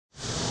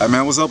Hey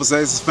man, what's up,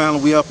 Azazus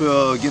family? We up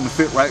here getting the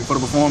fit right for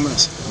the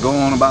performance. Go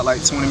on about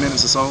like 20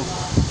 minutes or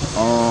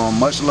so.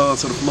 Much love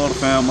to the Florida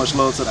fam, much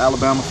love to the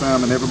Alabama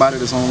fam, and everybody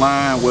that's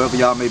online, wherever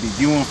y'all may be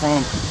viewing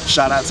from.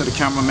 Shout out to the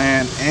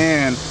cameraman,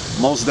 and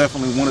most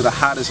definitely one of the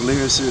hottest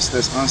lyricists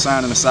that's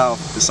unsigned in the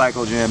South, the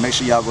Psycho Jam. Make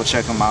sure y'all go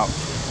check him out.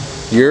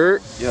 Yeah,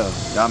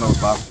 y'all know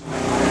it's Bob.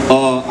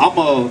 I'm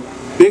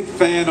a big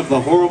fan of the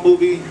horror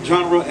movie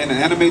genre and the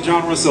anime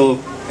genre, so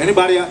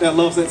anybody out there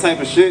loves that type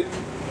of shit,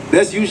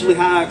 that's usually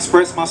how I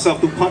express myself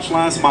through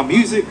punchlines in my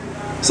music.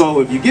 So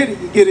if you get it,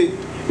 you get it.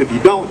 If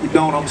you don't, you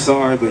don't. I'm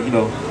sorry, but you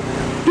know,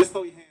 just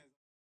throw your hands.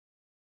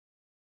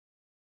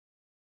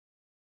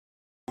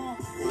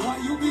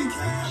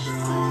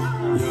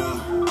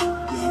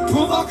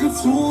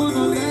 Provocateur in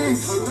the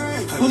legs,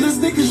 but this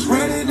nigga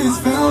shredded his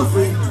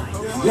velvet.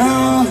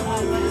 Yeah,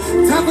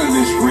 tapping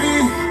the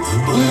screen,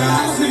 but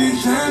I see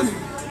shining.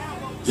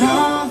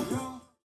 Yeah.